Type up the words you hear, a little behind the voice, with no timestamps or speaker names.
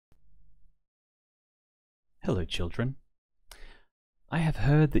Hello, children. I have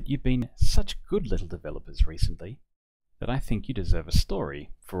heard that you've been such good little developers recently that I think you deserve a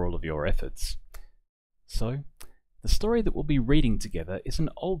story for all of your efforts. So, the story that we'll be reading together is an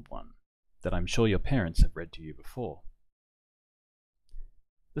old one that I'm sure your parents have read to you before.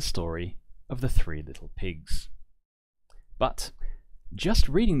 The story of the Three Little Pigs. But just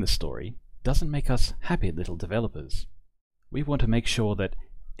reading the story doesn't make us happy little developers. We want to make sure that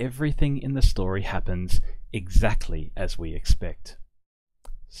everything in the story happens exactly as we expect.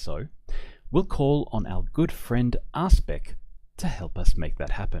 So, we'll call on our good friend RSpec to help us make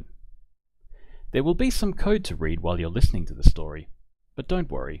that happen. There will be some code to read while you're listening to the story, but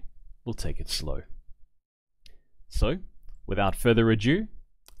don't worry, we'll take it slow. So, without further ado,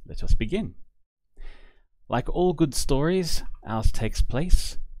 let us begin. Like all good stories, ours takes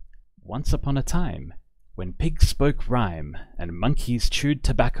place once upon a time, when pigs spoke rhyme, and monkeys chewed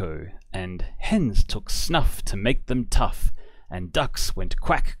tobacco, and hens took snuff to make them tough, and ducks went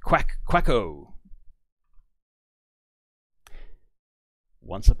quack, quack, quacko.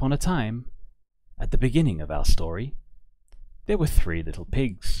 Once upon a time, at the beginning of our story, there were three little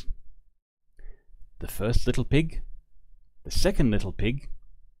pigs. The first little pig, the second little pig,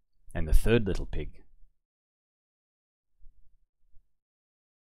 and the third little pig.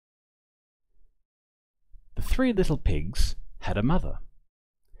 The three little pigs had a mother,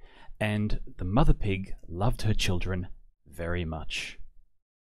 and the mother pig loved her children very much.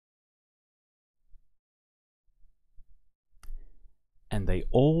 And they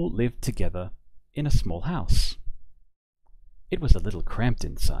all lived together in a small house. It was a little cramped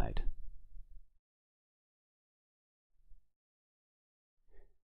inside.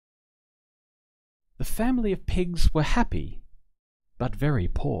 The family of pigs were happy, but very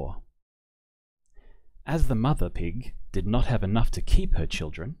poor. As the mother pig did not have enough to keep her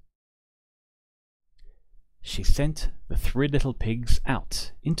children, she sent the three little pigs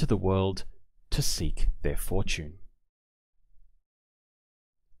out into the world to seek their fortune.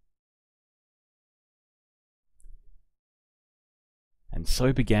 And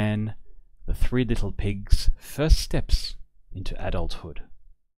so began the three little pigs' first steps into adulthood.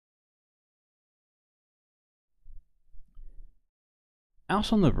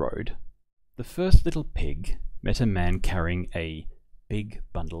 Out on the road, the first little pig met a man carrying a big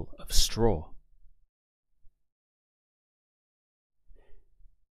bundle of straw.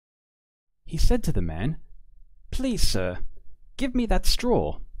 He said to the man, "Please, sir, give me that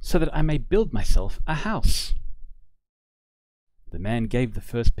straw so that I may build myself a house." The man gave the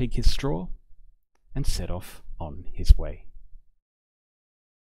first pig his straw and set off on his way.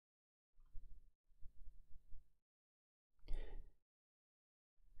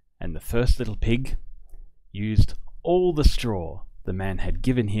 And the first little pig used all the straw the man had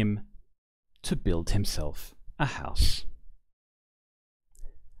given him to build himself a house.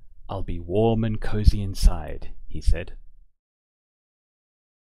 "I'll be warm and cozy inside," he said.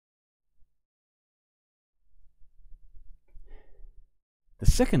 The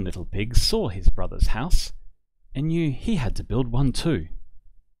second little pig saw his brother's house and knew he had to build one too.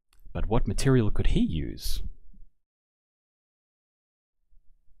 But what material could he use?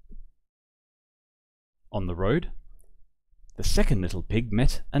 On the road, the second little pig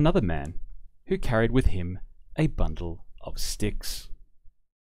met another man who carried with him a bundle of sticks.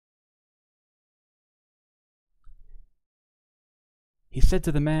 He said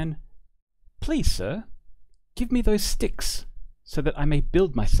to the man, "Please, sir, give me those sticks so that I may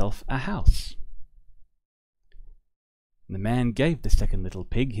build myself a house." The man gave the second little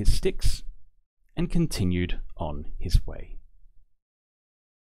pig his sticks and continued on his way.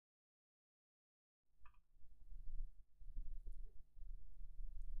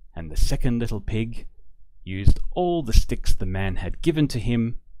 And the second little pig used all the sticks the man had given to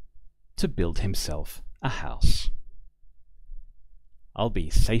him to build himself a house. "I'll be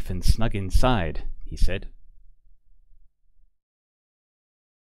safe and snug inside," he said.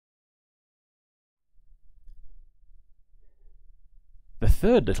 The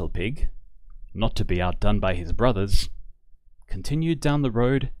third little pig, not to be outdone by his brothers, continued down the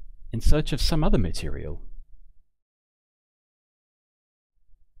road in search of some other material.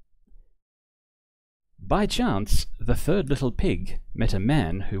 By chance, the third little pig met a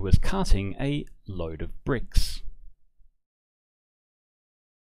man who was carting a load of bricks.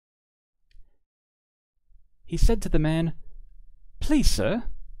 He said to the man, "Please,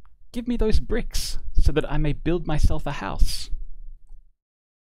 sir, give me those bricks so that I may build myself a house."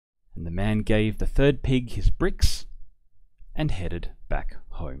 And the man gave the third pig his bricks and headed back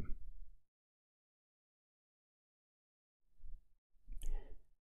home.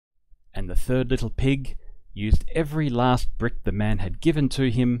 And the third little pig used every last brick the man had given to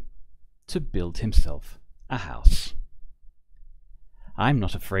him to build himself a house. "I'm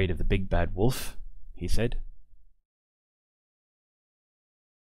not afraid of the big bad wolf," he said.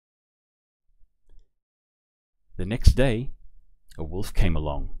 The next day, a wolf came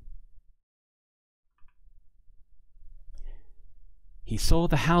along. He saw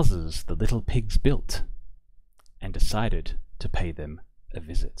the houses the little pigs built and decided to pay them a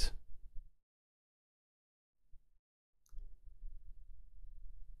visit.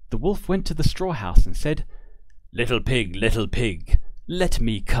 The wolf went to the straw house and said, little pig, let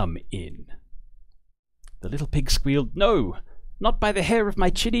me come in." The little pig squealed, "No, not by the hair of my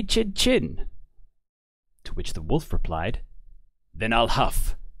chinny chin chin." To which the wolf replied, "Then I'll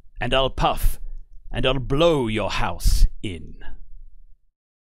huff, and I'll puff, and I'll blow your house in."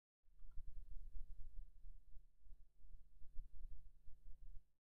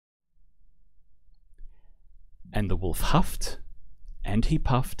 And the wolf huffed, and he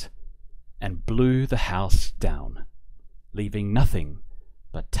puffed, and blew the house down, leaving nothing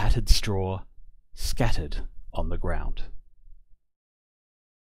but tattered straw scattered on the ground.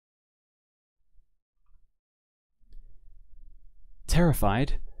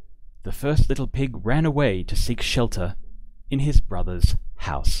 Terrified, the first little pig ran away to seek shelter in his brother's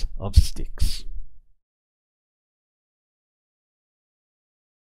house of sticks.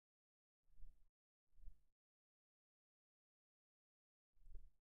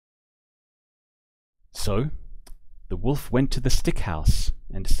 So the wolf went to the stick house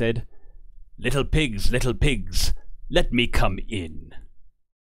and said, little pigs, let me come in."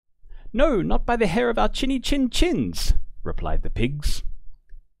 "No, not by the hair of our chinny chin chins," replied the pigs.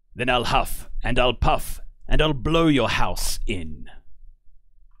 "Then I'll huff, and I'll puff, and I'll blow your house in."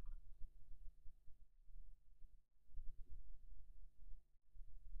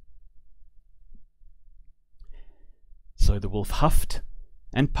 So the wolf huffed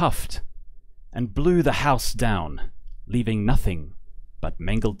and puffed and blew the house down, leaving nothing but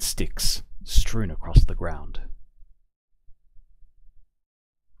mangled sticks strewn across the ground.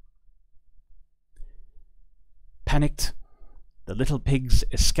 Panicked, the little pigs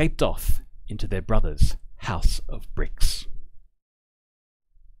escaped off into their brother's house of bricks.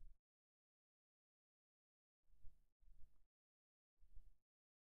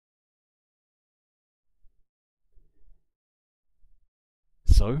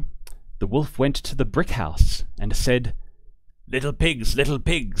 So the wolf went to the brick house and said, little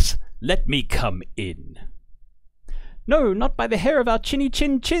pigs, let me come in." "No, not by the hair of our chinny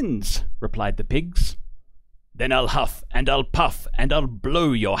chin chins," replied the pigs. "Then I'll huff, and I'll puff, and I'll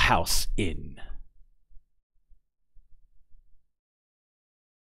blow your house in."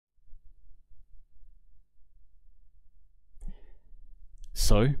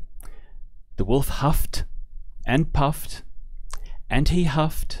 So the wolf huffed and puffed, and he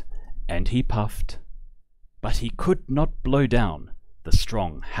huffed and he puffed, but he could not blow down the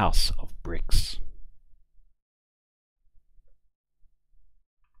strong house of bricks.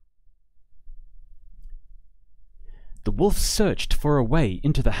 The wolf searched for a way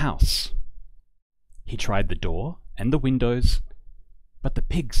into the house. He tried the door and the windows, but the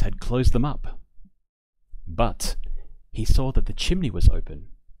pigs had closed them up. But he saw that the chimney was open,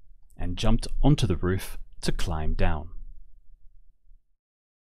 and jumped onto the roof to climb down.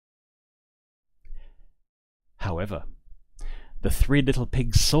 However, the three little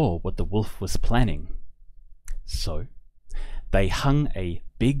pigs saw what the wolf was planning. So they hung a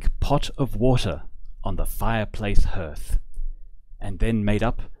big pot of water on the fireplace hearth, and then made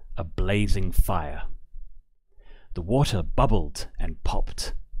up a blazing fire. The water bubbled and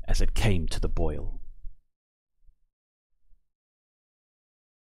popped as it came to the boil.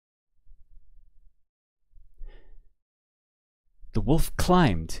 The wolf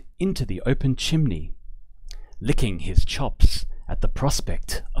climbed into the open chimney, licking his chops at the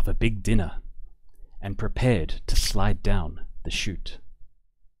prospect of a big dinner, and prepared to slide down the chute.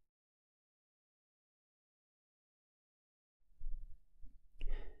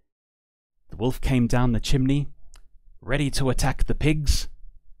 The wolf came down the chimney, ready to attack the pigs,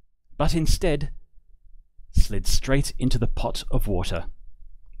 but instead slid straight into the pot of water,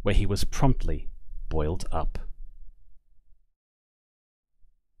 where he was promptly boiled up.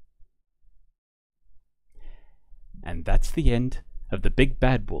 "And that's the end of the big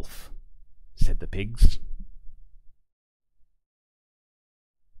bad wolf," said the pigs.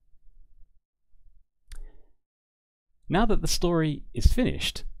 Now that the story is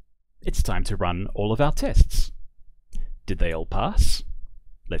finished, it's time to run all of our tests. Did they all pass?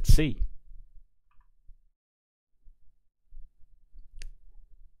 Let's see.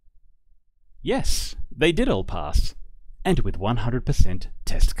 Yes, they did all pass, and with 100%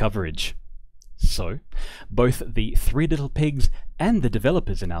 test coverage. So, both the three little pigs and the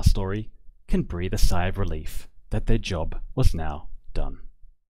developers in our story can breathe a sigh of relief that their job was now done.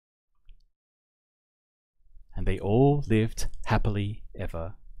 And they all lived happily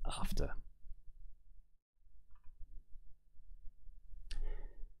ever after.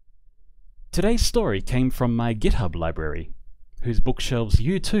 Today's story came from my GitHub library, whose bookshelves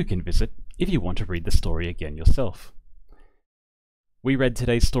you too can visit if you want to read the story again yourself. We read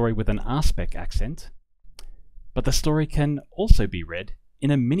today's story with an RSpec accent, but the story can also be read in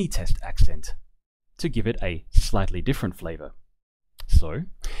a mini-test accent to give it a slightly different flavor. So,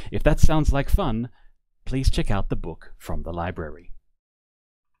 if that sounds like fun, please check out the book from the library.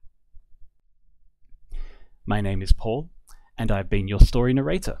 My name is Paul, and I've been your story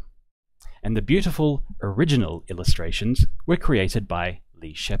narrator. And the beautiful original illustrations were created by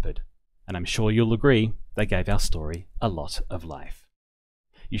Lee Shepherd, and I'm sure you'll agree they gave our story a lot of life.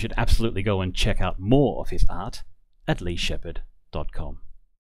 You should absolutely go and check out more of his art at leeshepherd.com.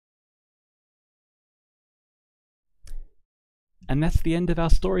 And that's the end of our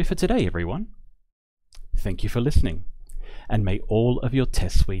story for today, everyone. Thank you for listening, and may all of your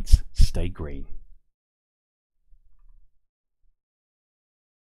test suites stay green.